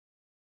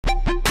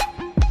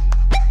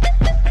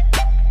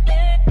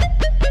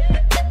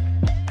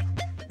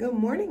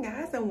morning,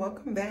 guys, and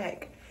welcome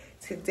back.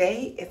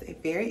 Today is a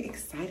very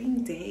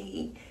exciting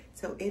day.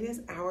 So it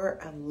is our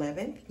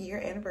 11th year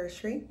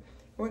anniversary.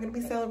 We're going to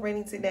be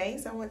celebrating today,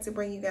 so I want to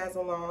bring you guys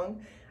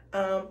along.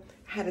 I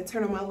had to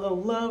turn on my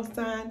little love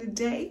sign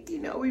today. You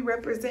know, we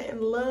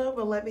represent love,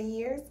 11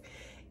 years.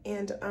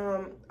 And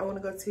I want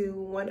to go to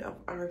one of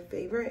our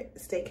favorite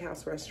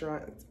steakhouse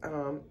restaurants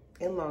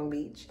in Long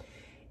Beach.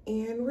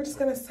 And we're just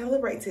going to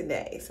celebrate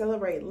today.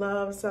 Celebrate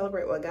love,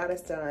 celebrate what God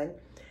has done,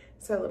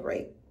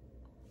 celebrate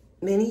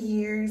many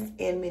years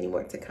and many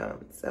more to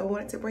come. So I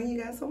wanted to bring you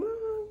guys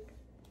along.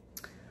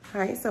 All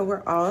right, so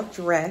we're all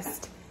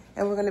dressed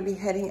and we're gonna be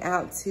heading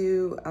out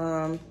to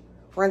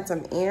run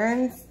some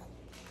errands.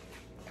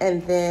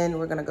 And then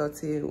we're gonna go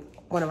to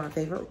one of our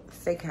favorite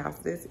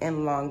steakhouses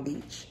in Long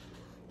Beach,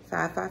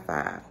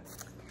 555.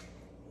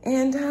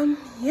 And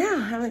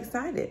yeah, I'm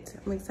excited.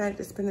 I'm excited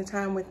to spend the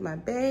time with my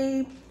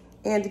babe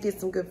and to get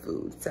some good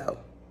food. So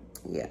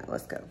yeah,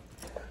 let's go.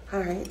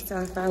 All right, so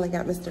I finally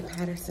got Mr.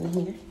 Patterson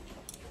here.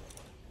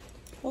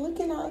 Well,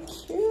 looking all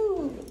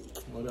cute.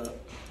 What up?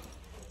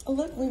 Oh,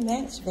 look, we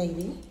matched,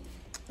 baby.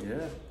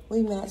 Yeah.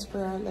 We matched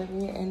for our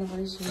 11-year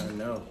anniversary. I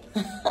know.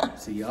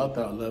 See, y'all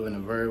thought love is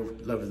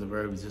a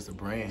verb is just a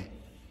brand.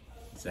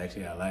 It's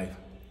actually our life.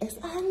 It's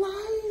our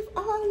life.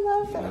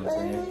 Oh, I love that,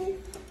 baby.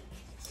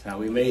 It's how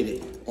we made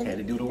it. Had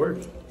to do the work.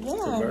 Yeah.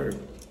 It's a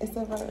verb. It's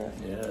a verb.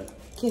 Yeah.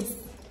 Kiss,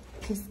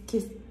 kiss,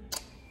 kiss.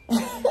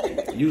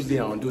 Usually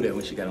I don't do that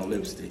when she got on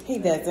lipstick. He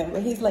doesn't,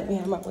 but he's let me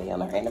have my way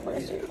on our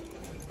anniversary. Yeah.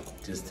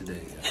 Just today.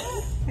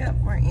 Yep,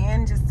 we're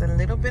in just a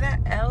little bit of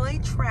LA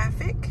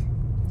traffic.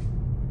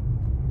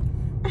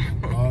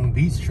 Long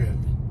Beach traffic.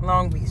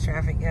 Long Beach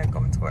traffic, yeah,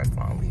 going towards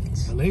Long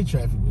Beach. LA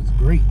traffic was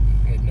great.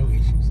 Had no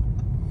issues.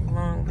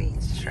 Long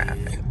Beach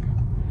traffic.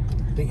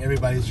 Yeah. I think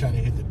everybody's trying to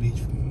hit the beach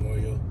for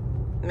Memorial.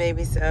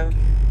 Maybe so.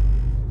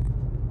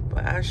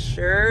 But I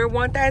sure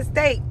want that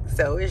steak,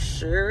 so it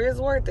sure is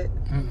worth it.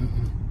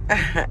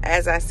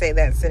 As I say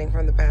that, sitting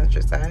from the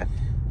passenger side.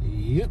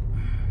 Yep.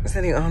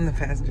 Sitting on the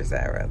passenger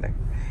side, rather.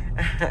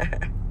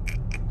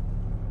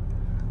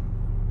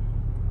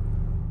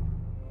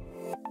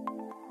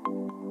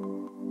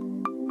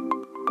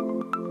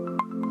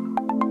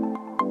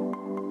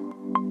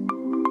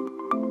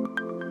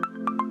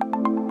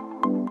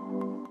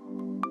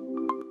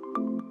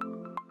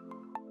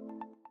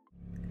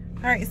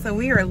 All right, so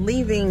we are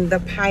leaving the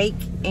Pike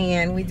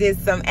and we did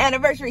some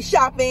anniversary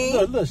shopping.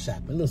 A little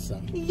shopping, a little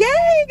something.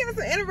 Yay, got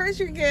some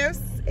anniversary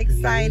gifts.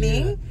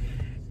 Exciting. Yeah.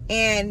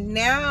 And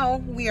now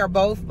we are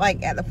both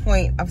like at the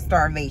point of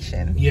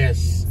starvation.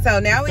 Yes. So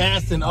now we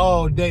fasting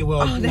all day.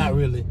 Well, not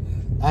really.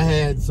 I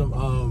had some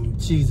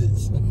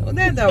Cheez-Its. Well,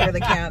 that don't really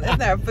count. That's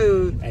not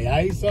food. Hey, I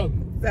ate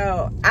something.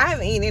 So I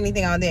haven't eaten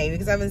anything all day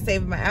because I've been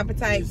saving my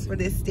appetite for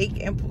this steak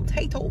and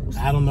potatoes.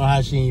 I don't know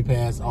how she ain't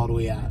passed all the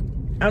way out.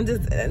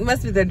 It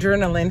must be the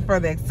adrenaline for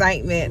the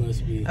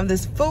excitement of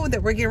this food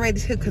that we're getting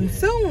ready to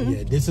consume.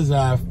 Yeah, this is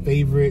our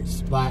favorite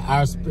spot,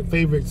 our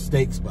favorite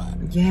steak spot.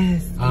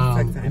 Yes.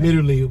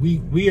 Literally,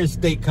 we are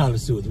steak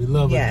connoisseurs. We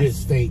love a good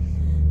steak.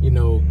 You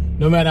know,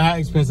 no matter how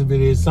expensive it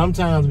is,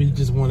 sometimes we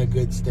just want a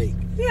good steak.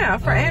 Yeah,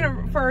 for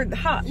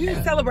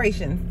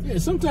celebrations. Yeah,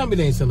 sometimes it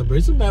ain't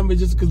celebration. Sometimes it's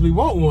just because we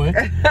want one,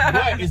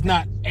 but it's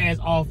not as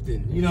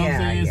often. You know what I'm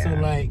saying? Yeah. So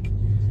like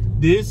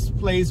this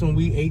place, when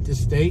we ate the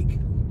steak,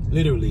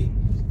 literally,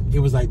 it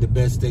was like the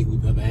best steak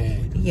we've ever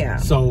had. Yeah.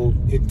 So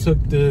it took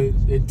the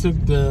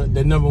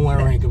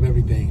 #1 rank of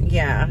everything.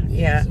 Yeah,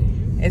 yeah.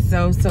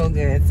 So. It's so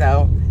good.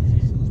 So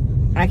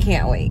I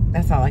can't wait.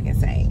 That's all I can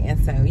say.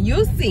 And so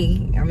you'll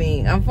see. I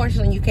mean,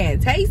 unfortunately, you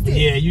can't taste it.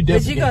 Yeah, you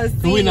definitely. But you're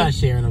gonna see. We're not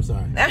sharing. I'm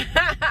sorry.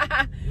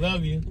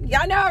 Love you.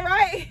 Y'all know,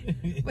 right?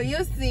 But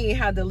you'll see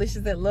how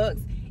delicious it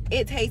looks.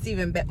 It tastes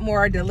even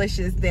more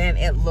delicious than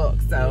it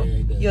looks. So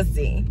yeah, you'll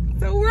see.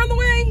 So we're on the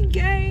way.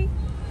 Yay!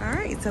 All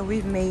right. So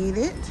we've made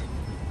it.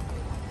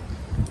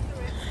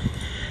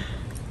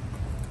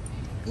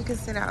 You can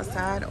sit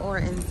outside or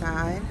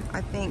inside.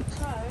 I think,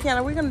 Ken,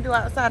 are we gonna do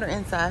outside or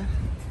inside?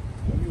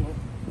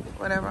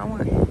 Whatever I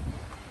want.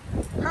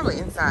 Probably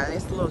inside.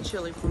 It's a little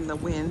chilly from the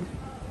wind,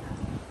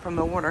 from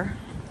the water.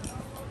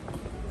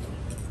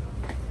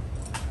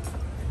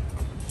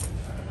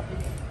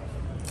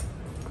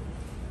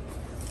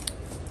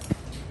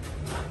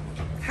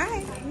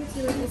 Hi.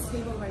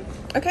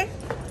 Okay.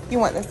 You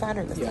want this side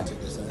or this side?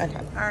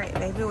 Okay. All right,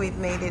 baby, we've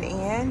made it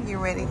in. You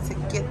ready to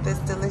get this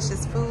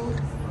delicious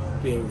food?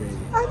 Being ready.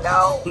 I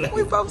know.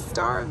 We're both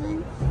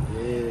starving.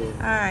 Yeah.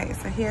 All right,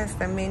 so here's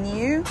the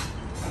menu.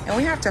 And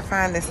we have to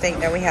find the steak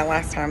that we had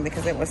last time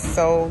because it was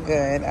so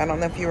good. I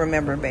don't know if you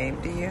remember,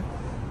 babe. Do you?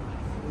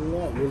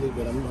 Not really,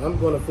 but I'm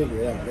going to figure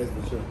it out. That's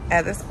for sure.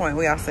 At this point,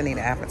 we also need an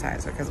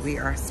appetizer because we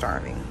are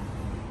starving.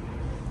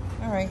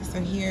 All right,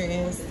 so here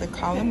is the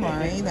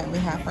calamari that we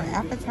have for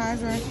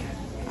appetizer.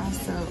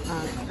 Also,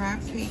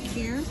 crab cake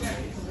here.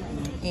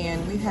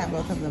 And we've had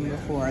both of them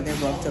before. They're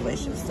both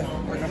delicious. So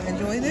we're going to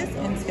enjoy this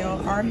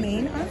until our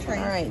main entree.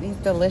 All right, these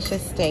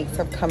delicious steaks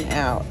have come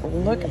out.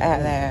 Look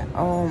at that.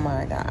 Oh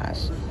my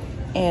gosh.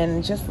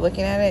 And just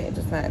looking at it, it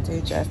does not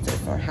do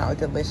justice on how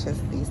delicious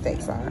these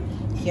steaks are.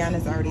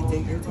 Kiana's already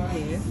digging to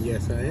his.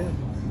 Yes, I am.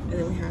 And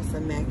then we have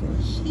some mac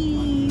and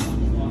cheese.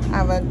 I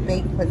have a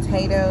baked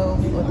potato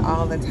with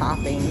all the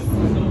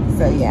toppings.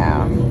 So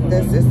yeah,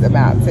 this is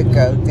about to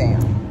go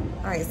down.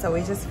 All right, so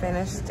we just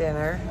finished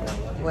dinner.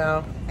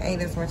 Well, ate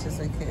as much as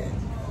we could.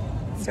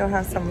 Still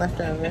have some left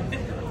over.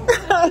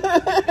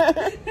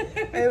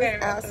 It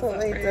was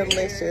absolutely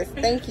delicious.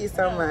 Thank you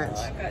so much.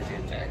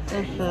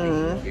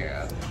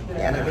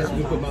 Yeah.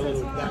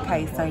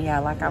 Okay, so yeah,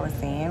 like I was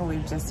saying, we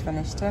just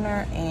finished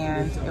dinner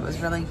and it was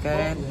really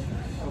good.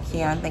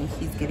 Yeah, I think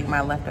he's getting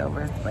my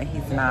leftovers, but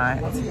he's not.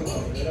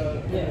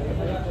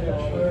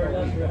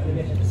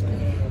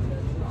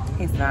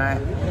 He's not.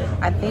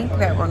 I think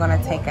that we're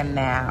gonna take a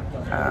nap.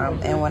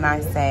 And when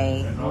I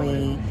say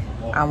we,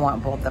 I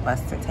want both of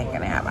us to take a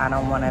nap. I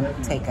don't want to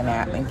take a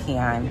nap and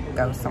Keon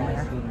go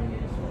somewhere.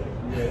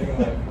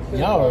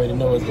 Y'all already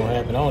know what's gonna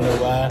happen. I don't know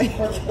why.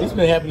 It's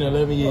been happening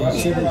 11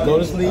 years. She go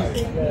to sleep.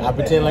 I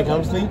pretend like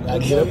I'm asleep. I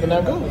get up and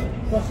I go.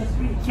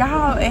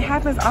 Y'all, it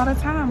happens all the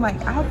time.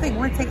 Like, I'll think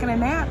we're taking a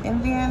nap,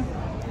 and then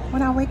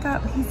when I wake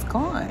up, he's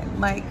gone.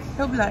 Like,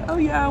 he'll be like, "Oh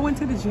yeah, I went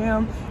to the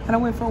gym and I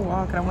went for a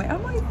walk." And I'm like,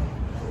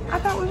 I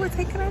thought we were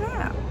taking a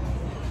nap.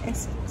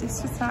 It's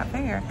just not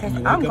fair. Cause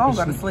I'm gonna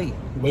go to sleep.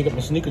 Wake up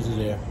and sneakers is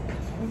there.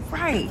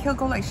 Right. He'll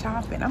go like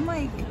shopping. I'm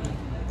like,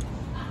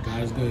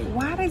 God's good.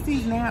 Why does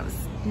these naps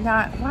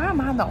not? Why am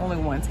I the only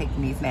one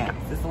taking these naps?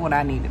 This is what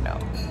I need to know.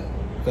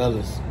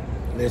 Fellas,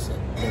 listen.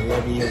 I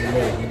love you as a man.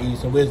 I'm gonna give you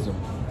some wisdom.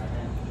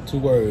 2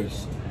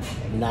 words.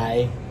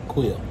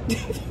 NyQuil.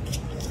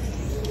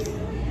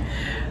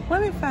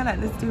 Let me find out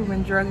this dude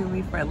been drugging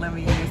me for 11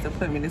 years to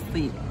put me to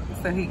sleep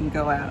so he can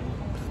go out.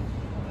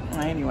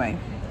 Well, anyway,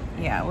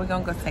 yeah, we're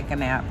gonna go take a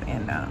nap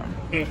and I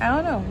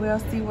don't know. We'll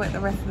see what the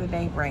rest of the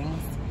day brings.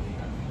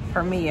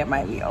 For me, it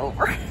might be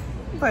over,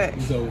 but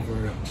it's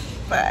over.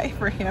 But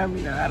for him,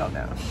 you know, I don't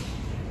know.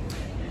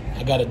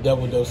 I got a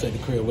double dose at the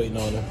crib waiting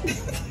on her.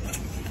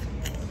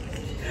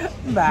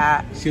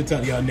 Bye. She'll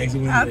talk to y'all next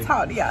Wednesday. I'll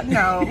talk to y'all.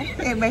 No,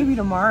 it may be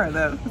tomorrow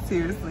though.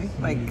 Seriously,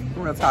 like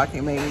real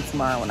talking. Maybe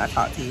tomorrow when I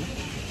talk to you.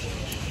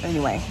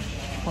 Anyway,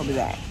 we'll be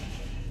back.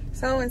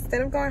 So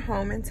instead of going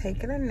home and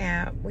taking a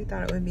nap, we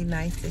thought it would be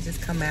nice to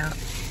just come out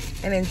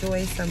and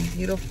enjoy some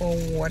beautiful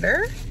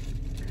water.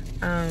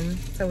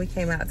 So we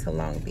came out to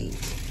Long Beach.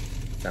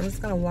 So I'm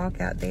just gonna walk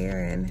out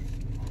there and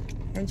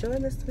enjoy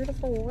this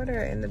beautiful water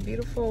and the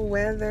beautiful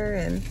weather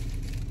and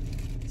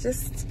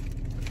just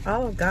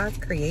all of God's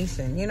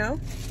creation, you know?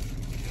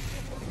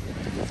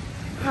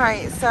 All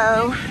right,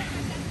 so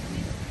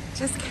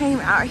just came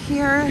out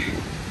here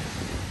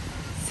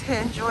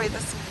to enjoy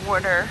this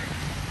water.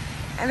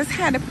 I just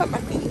had to put my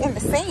feet in the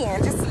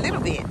sand just a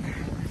little bit.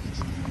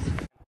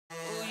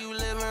 You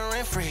living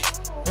rent free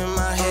in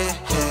my head.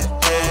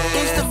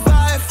 It's the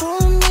vibe for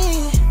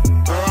me.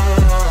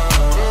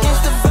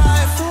 It's the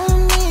vibe for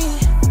me.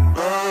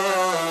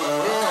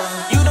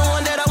 You the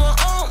one that I want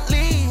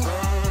only.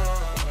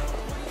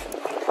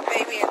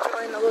 Baby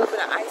enjoying a little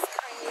bit of ice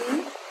cream.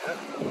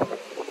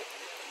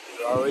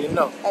 You already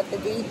know. At the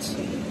beach.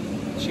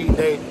 Cheat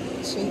day.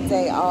 Cheat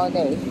day all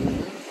day.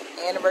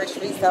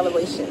 Anniversary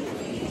celebration.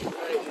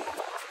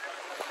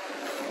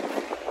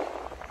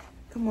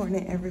 Good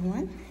morning,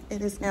 everyone.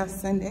 It is now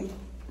Sunday,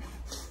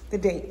 the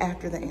day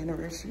after the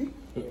anniversary.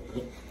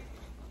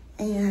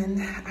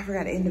 And I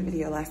forgot to end the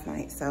video last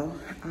night, so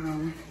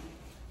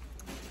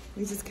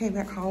we just came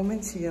back home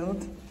and chilled.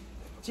 Did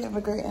you have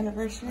a great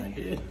anniversary?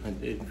 I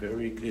did.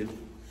 Very good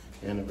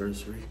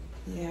anniversary.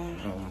 Yeah.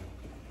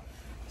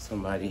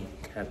 Somebody,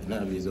 Captain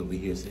Obvious over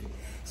here said,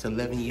 it's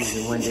 11 years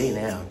in one day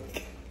now.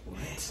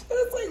 What? It's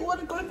like 1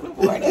 o'clock in the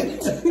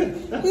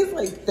morning. He's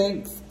like,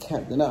 thanks,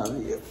 Captain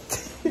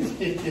Obvious.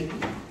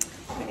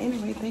 But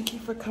anyway, thank you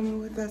for coming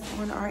with us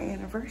on our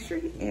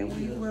anniversary, and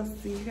we will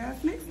see you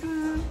guys next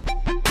time.